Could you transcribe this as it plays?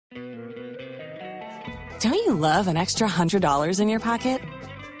Don't you love an extra $100 in your pocket?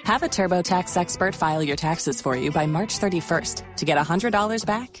 Have a TurboTax expert file your taxes for you by March 31st to get $100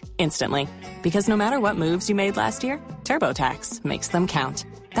 back instantly. Because no matter what moves you made last year, TurboTax makes them count.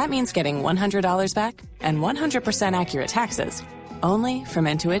 That means getting $100 back and 100% accurate taxes, only from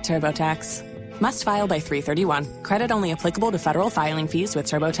Intuit TurboTax. Must file by 3/31. Credit only applicable to federal filing fees with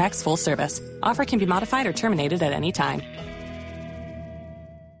TurboTax full service. Offer can be modified or terminated at any time.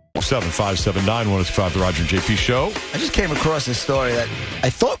 757-9165, the Roger and JP Show. I just came across this story that I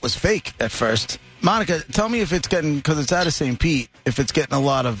thought was fake at first. Monica, tell me if it's getting, because it's out of St. Pete, if it's getting a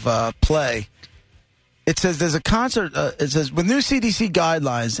lot of play. It says there's a concert, it says, with new CDC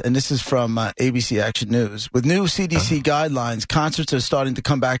guidelines, and this is from ABC Action News, with new CDC guidelines, concerts are starting to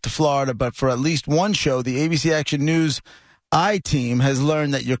come back to Florida, but for at least one show, the ABC Action News I-team has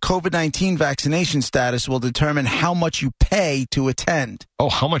learned that your COVID-19 vaccination status will determine how much you pay to attend. Oh,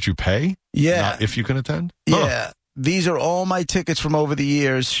 how much you pay? Yeah. Not if you can attend? Yeah. Huh. These are all my tickets from over the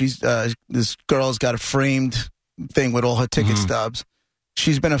years. She's this girl's got a framed thing with all her ticket stubs.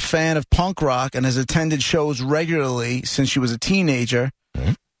 She's been a fan of punk rock and has attended shows regularly since she was a teenager.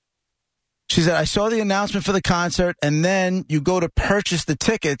 She said, I saw the announcement for the concert, and then you go to purchase the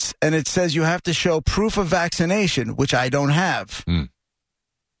tickets, and it says you have to show proof of vaccination, which I don't have. And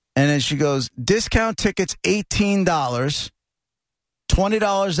then she goes, discount tickets, $18,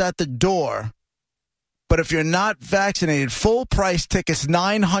 $20 at the door. But if you're not vaccinated, full price tickets,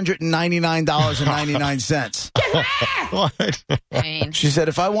 $999.99. What? She said,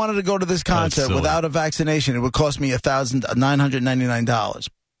 if I wanted to go to this concert without a vaccination, it would cost me $999.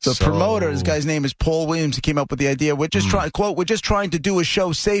 The promoter, this guy's name is Paul Williams, he came up with the idea. We're just trying, quote, we're just trying to do a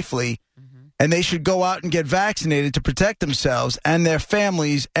show safely, and they should go out and get vaccinated to protect themselves and their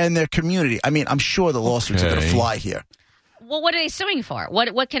families and their community. I mean, I'm sure the lawsuits are going to fly here. Well, what are they suing for?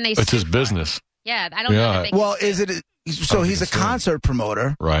 What can they sue It's his for? business. Yeah, I don't know. Well, is it, so he's a concert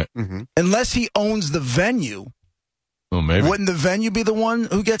promoter. Right. Unless he owns the venue. Well, maybe. Wouldn't the venue be the one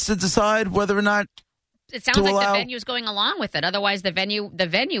who gets to decide whether or not? It sounds like the venue's going along with it. Otherwise, the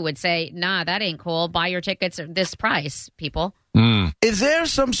venue would say, nah, that ain't cool. Buy your tickets at this price, people. Is there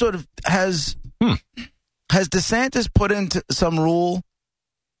some sort of, has DeSantis put into some rule?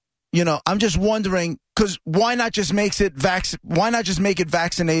 You know, I'm just wondering, because why not just make it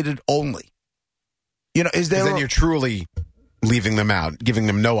vaccinated only? You know, is there? Then you're truly leaving them out, giving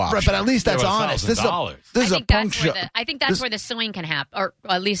them no option. Right, but at least that's honest. This is a punk show. I think that's where the suing can happen, or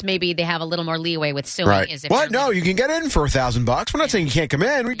at least maybe they have a little more leeway with suing. Right. Is if what? No, you can get in for $1,000. We're not saying you can't come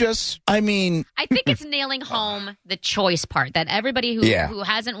in. I mean, I think it's nailing home the choice part, that everybody who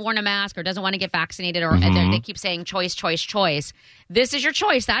hasn't worn a mask or doesn't want to get vaccinated, or they keep saying choice. This is your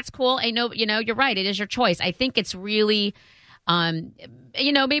choice. That's cool. I know, you're right. It is your choice. I think it's really,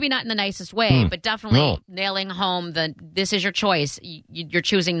 maybe not in the nicest way, but definitely nailing home this is your choice. You're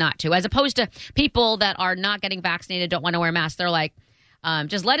choosing not to, as opposed to people that are not getting vaccinated, don't want to wear masks. They're like,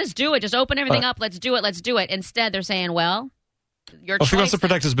 just let us do it. Just open everything up. Let's do it. Instead, they're saying, well, your choice. If he wants to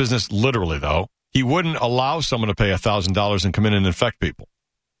protect his business, literally, though, he wouldn't allow someone to pay $1,000 and come in and infect people,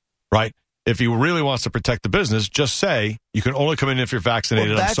 right? If he really wants to protect the business, just say, you can only come in if you're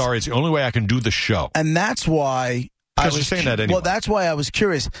vaccinated. I'm sorry, it's the only way I can do the show. And that's why because you're saying that anyway. Well, that's why I was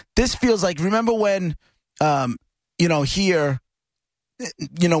curious. This feels like, remember when, here,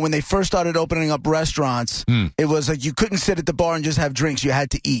 when they first started opening up restaurants, it was like you couldn't sit at the bar and just have drinks. You had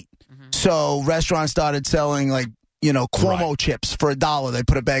to eat. So restaurants started selling Cuomo chips for $1. They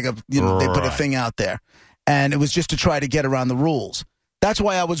put a bag of, they put a thing out there. And it was just to try to get around the rules. That's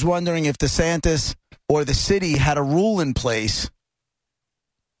why I was wondering if DeSantis or the city had a rule in place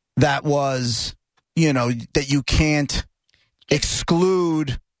that was, that you can't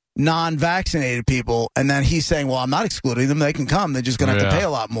exclude non-vaccinated people, and then he's saying, well, I'm not excluding them. They can come. They're just going to have to pay a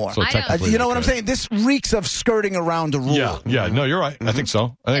lot more. So you know what I'm saying? This reeks of skirting around a rule. Yeah. No, you're right. I think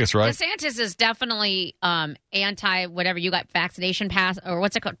so. I think it's right. DeSantis is definitely anti whatever you got, vaccination pass, or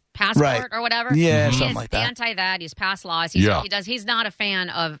what's it called, passport or whatever. Yeah, something like that. Anti that. He's passed laws. He's not a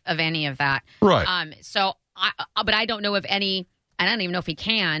fan of any of that. Right. But I don't know if any, I don't even know if he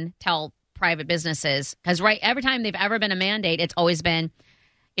can tell private businesses, because every time they've ever been a mandate, it's always been,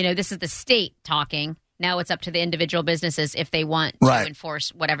 this is the state talking. Now it's up to the individual businesses if they want to enforce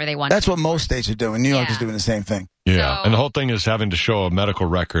whatever they want. That's what most states are doing. New York is doing the same thing. Yeah, and the whole thing is having to show a medical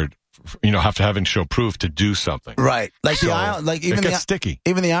record. Having to show proof to do something. Right, it gets sticky.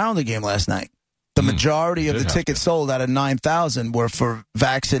 Even the Islander game last night, the majority of the tickets sold out of 9,000 were for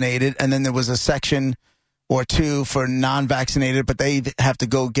vaccinated, and then there was a section or two for non-vaccinated, but they have to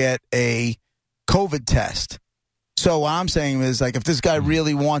go get a COVID test. So what I'm saying is, like, if this guy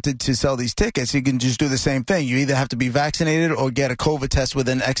really wanted to sell these tickets, he can just do the same thing. You either have to be vaccinated or get a COVID test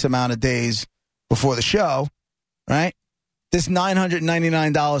within X amount of days before the show, right? This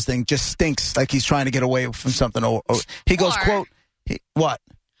 $999 thing just stinks like he's trying to get away from something. Or he goes, quote, what?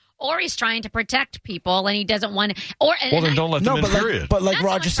 Or he's trying to protect people and he doesn't want to. Well, then don't let them in, period. But like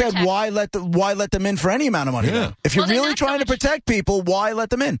Roger said, why let them in for any amount of money? Yeah. If you're really trying to protect people, why let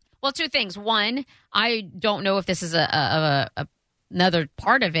them in? Well, two things. One, I don't know if this is another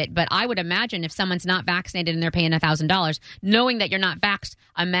part of it, but I would imagine if someone's not vaccinated and they're paying $1,000, knowing that you're not vaxxed,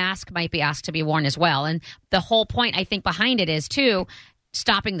 a mask might be asked to be worn as well. And the whole point, I think, behind it is, too,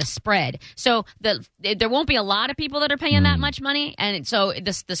 stopping the spread. So there won't be a lot of people that are paying that much money, and so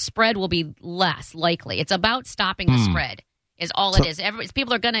the spread will be less likely. It's about stopping the spread is all it is.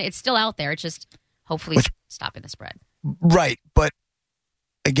 People are going to, it's still out there. It's just hopefully stopping the spread. Right, but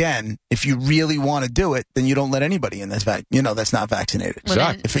again, if you really want to do it, then you don't let anybody in that's not vaccinated.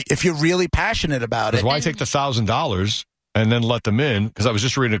 Well, exactly. If you're really passionate about it. Why take the $1,000 and then let them in? Because I was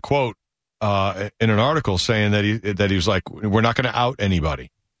just reading a quote in an article saying that he was like, we're not going to out anybody.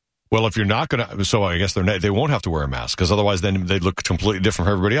 Well, if you're not going to, so I guess they won't have to wear a mask, because otherwise then they look completely different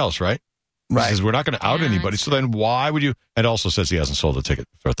from everybody else, right? Right. Because we're not going to out anybody. So then why would you? And also says he hasn't sold a ticket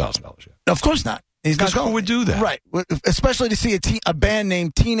for $1,000 yet. No, of course not. He's not going. Who would do that? Right. Especially to see a band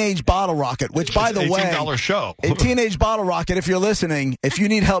named Teenage Bottle Rocket, which, by the way, $18 show. Teenage Bottle Rocket, if you're listening, if you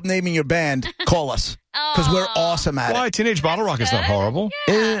need help naming your band, call us. Because we're awesome at it. Why? Teenage Bottle Rocket's not horrible.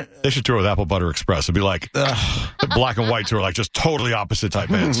 Yeah. They should tour with Apple Butter Express. It'd be like the Black and White tour, like just totally opposite type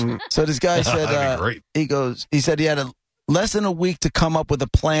bands. So this guy said, he said he had less than a week to come up with a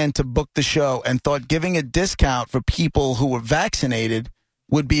plan to book the show and thought giving a discount for people who were vaccinated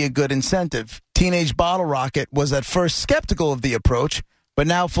would be a good incentive. Teenage Bottle Rocket was at first skeptical of the approach, but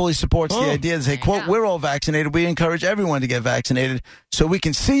now fully supports the idea to say, quote, we're all vaccinated. We encourage everyone to get vaccinated so we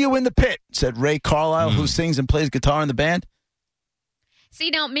can see you in the pit, said Ray Carlisle, who sings and plays guitar in the band.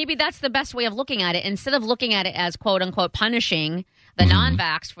 See, now, maybe that's the best way of looking at it. Instead of looking at it as, quote, unquote, punishing the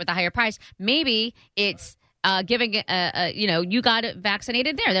non-vaxxed for the higher price, maybe it's giving, you got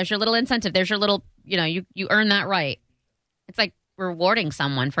vaccinated there. There's your little incentive. There's your little, you earn that right. It's like rewarding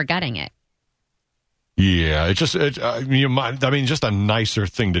someone for getting it. Yeah, just a nicer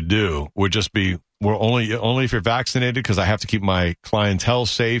thing to do would just be, we're only if you're vaccinated, because I have to keep my clientele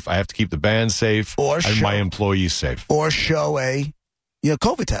safe, I have to keep the band safe, and my employees safe. Or show a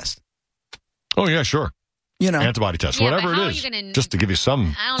COVID test. Oh, yeah, sure. Antibody test, whatever it is, just to give you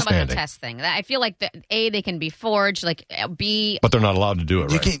some I don't know standing. about the test thing. I feel like, they can be forged, like, B... But they're not allowed to do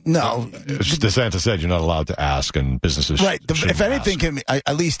it, right? No. DeSantis said you're not allowed to ask, and businesses if anything,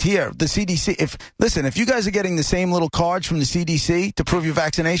 at least here, the CDC, if you guys are getting the same little cards from the CDC to prove your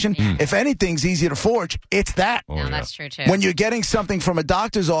vaccination, if anything's easier to forge, it's that. Oh, that's true, too. When you're getting something from a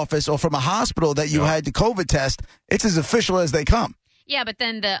doctor's office or from a hospital that you had the COVID test, it's as official as they come. Yeah, but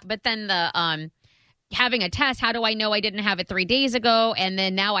then the having a test, how do I know I didn't have it 3 days ago and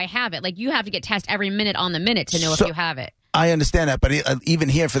then now I have it? Like, you have to get tested every minute on the minute to know if you have it. I understand that, but even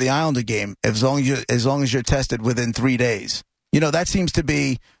here for the Islander game, as long as you're tested within 3 days, that seems to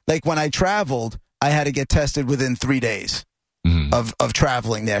be like when I traveled, I had to get tested within 3 days of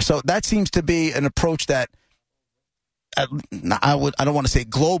traveling there. So that seems to be an approach that I don't want to say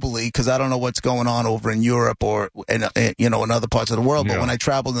globally, because I don't know what's going on over in Europe or in other parts of the world. But when I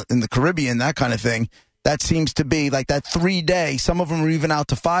traveled in the Caribbean, that kind of thing, that seems to be like that 3 day. Some of them are even out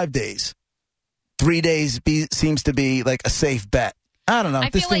to 5 days. 3 days seems to be like a safe bet. I don't know.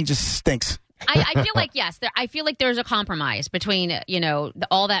 This thing just stinks. I feel like, yes, I feel like there's a compromise between,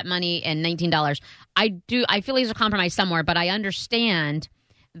 all that money and $19. I feel like there's a compromise somewhere, but I understand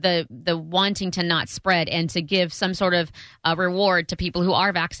the wanting to not spread and to give some sort of reward to people who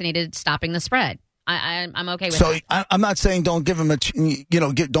are vaccinated, stopping the spread. I'm okay with that. So I'm not saying don't give them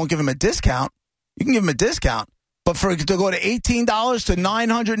don't give them a discount. You can give them a discount, but for it to go to $18 to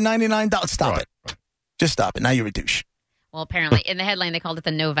 $999, stop it. Just stop it. Now you're a douche. Well, apparently in the headline they called it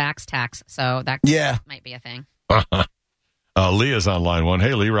the no vax tax, so that might be a thing. Leah's on line one.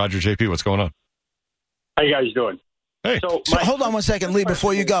 Hey, Lee, Roger, JP, what's going on? How you guys doing? Hey. So hold on one second, Lee,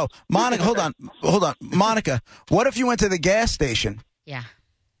 before you go. Monica, hold on. Monica, what if you went to the gas station? Yeah.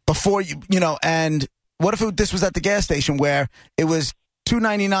 Before and what if this was at the gas station where it was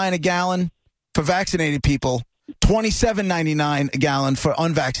 $2.99 a gallon for vaccinated people, $27.99 a gallon for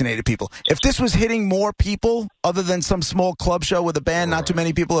unvaccinated people? If this was hitting more people other than some small club show with a band not too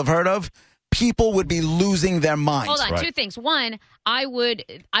many people have heard of, people would be losing their minds. Hold on, two things. One, I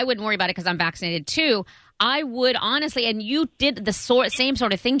wouldn't worry about it because I'm vaccinated. Two, I would honestly, and you did the same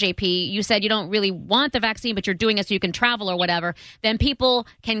sort of thing, JP. You said you don't really want the vaccine, but you're doing it so you can travel or whatever. Then people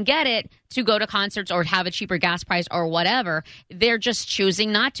can get it to go to concerts or have a cheaper gas price or whatever. They're just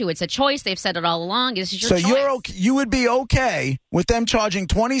choosing not to. It's a choice. They've said it all along. This is your choice. So you would be okay with them charging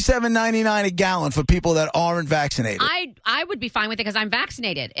 $27.99 a gallon for people that aren't vaccinated? I would be fine with it because I'm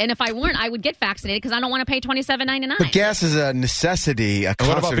vaccinated. And if I weren't, I would get vaccinated because I don't want to pay $27.99. But gas is a necessity. A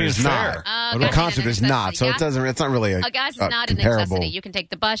concert is not. A concert is not. So it's not really a gas is not a necessity. You can take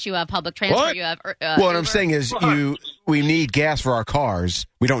the bus. You have public transport. What? You have well, what I'm saying is we need gas for our cars.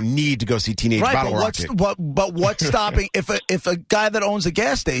 We don't need to go see Teenage Bottle Rocket. But what's stopping if a guy that owns a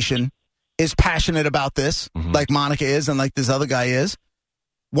gas station is passionate about this, like Monica is and like this other guy is,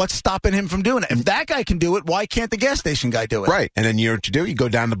 what's stopping him from doing it? If that guy can do it, why can't the gas station guy do it? Right. And then you know what you do? You go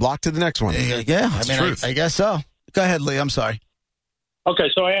down the block to the next one. Yeah, I guess so. Go ahead, Lee. I'm sorry. Okay,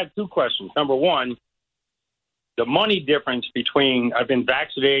 so I have two questions. Number one, the money difference between I've been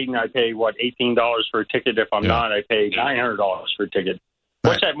vaccinated and I pay, $18 for a ticket. If I'm not, I pay $900 for a ticket.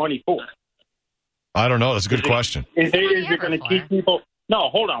 What's that money for? I don't know. That's a good question. Is it going to keep people? No,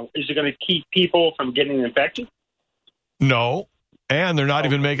 hold on. Is it going to keep people from getting infected? No. And they're not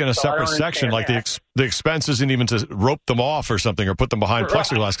even making a separate section. Like the expense isn't even to rope them off or something or put them behind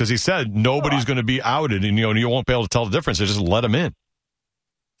plexiglass because he said nobody's going to be outed and you won't be able to tell the difference. They just let them in.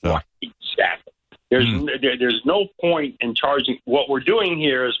 So. Exactly. There's no point in charging. What we're doing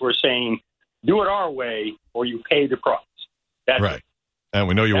here is we're saying do it our way or you pay the price. That's right. And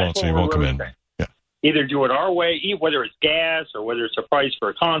we know you won't, so you won't come in. Yeah. Either do it our way, whether it's gas or whether it's a price for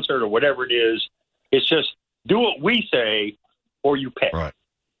a concert or whatever it is. It's just do what we say or you pay. Right.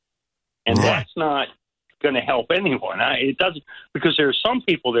 And that's not going to help anyone. It doesn't, because there are some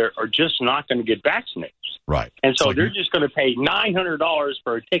people that are just not going to get vaccinated. Right. And so they're just going to pay $900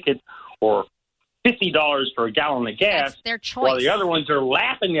 for a ticket or $50 for a gallon of gas. That's their choice. While the other ones are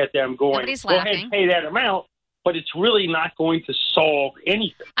laughing at them going, Nobody's go ahead and pay that amount. But it's really not going to solve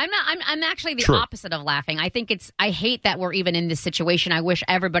anything. I'm actually the opposite of laughing. I hate that we're even in this situation. I wish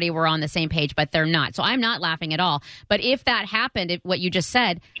everybody were on the same page, but they're not. So I'm not laughing at all. But if that happened, what you just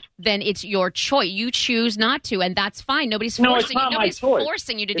said, then it's your choice. You choose not to, and that's fine. Nobody's forcing you. Nobody's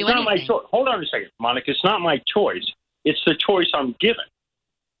forcing you to do anything. Not my choice. Hold on a second, Monica. It's not my choice. It's the choice I'm given.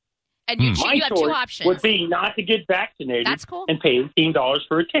 And you have two options. Would be not to get vaccinated. That's cool. And pay $18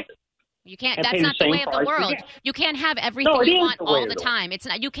 for a ticket. You can't. That's not the way of the world. You can't have everything you want all the time. It's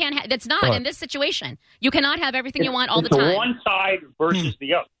not. You can't. That's not in this situation. You cannot have everything you want all the time. It's one side versus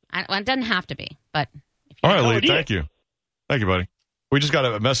the other. It doesn't have to be. But all right, Lee. Thank you, buddy. We just got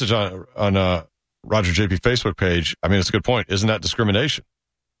a message on Roger JP Facebook page. I mean, it's a good point. Isn't that discrimination?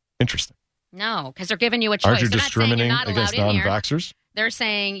 Interesting. No, because they're giving you a choice. Aren't you discriminating against non-vaxxers? They're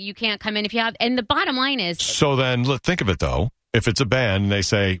saying you can't come in if you have. And the bottom line is. So then, think of it though. If it's a ban and they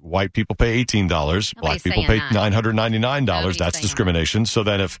say white people pay $18, black people pay $999, that's discrimination. So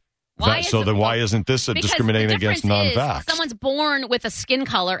then why isn't this discriminating against non-vax? Someone's born with a skin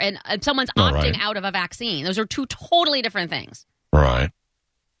color and someone's opting out of a vaccine. Those are two totally different things. Right.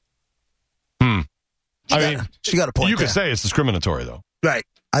 She got a point. You could say it's discriminatory, though. Right.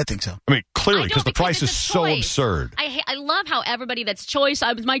 I think so. I mean, clearly, because the price is so absurd. I love how everybody that's choice,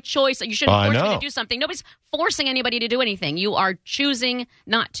 it was my choice. You shouldn't force me to do something. Nobody's forcing anybody to do anything. You are choosing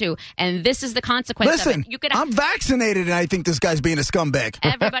not to. And this is the consequence of it. I'm vaccinated, and I think this guy's being a scumbag.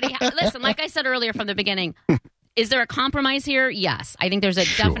 Everybody, listen, like I said earlier from the beginning, is there a compromise here? Yes. I think there's a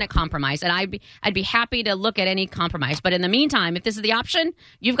definite compromise. And I'd be happy to look at any compromise. But in the meantime, if this is the option,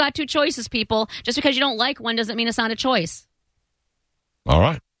 you've got two choices, people. Just because you don't like one doesn't mean it's not a choice. All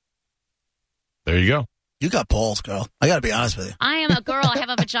right. There you go. You got balls, girl. I got to be honest with you. I am a girl. I have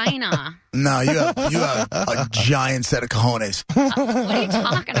a vagina. No, you have a giant set of cojones. What are you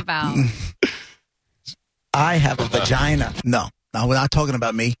talking about? I have a vagina. No, we're not talking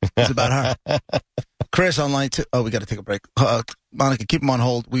about me. It's about her. Chris, online too. Oh, we got to take a break. Monica, keep them on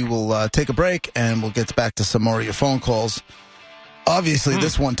hold. We will take a break, and we'll get back to some more of your phone calls. Obviously,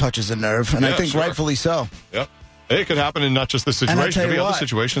 this one touches a nerve, and I think rightfully so. Yep. It could happen in not just this situation. It could be other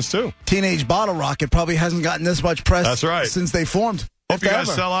situations, too. Teenage Bottle Rocket probably hasn't gotten this much press since they formed. Hope you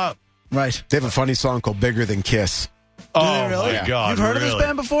guys sell out. Right. They have a funny song called Bigger Than Kiss. Oh, really? My God. You've heard of this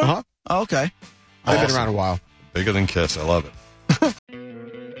band before? Uh-huh. Oh, okay. They've been around a while. Bigger Than Kiss. I love it.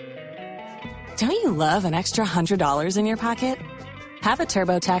 Don't you love an extra $100 in your pocket? Have a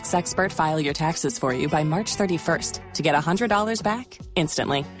TurboTax expert file your taxes for you by March 31st to get $100 back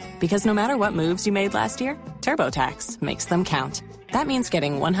instantly. Because no matter what moves you made last year, TurboTax makes them count. That means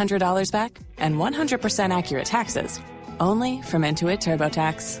getting $100 back and 100% accurate taxes only from Intuit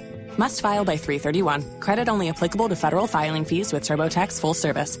TurboTax. Must file by 3/31. Credit only applicable to federal filing fees with TurboTax full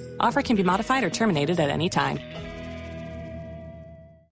service. Offer can be modified or terminated at any time.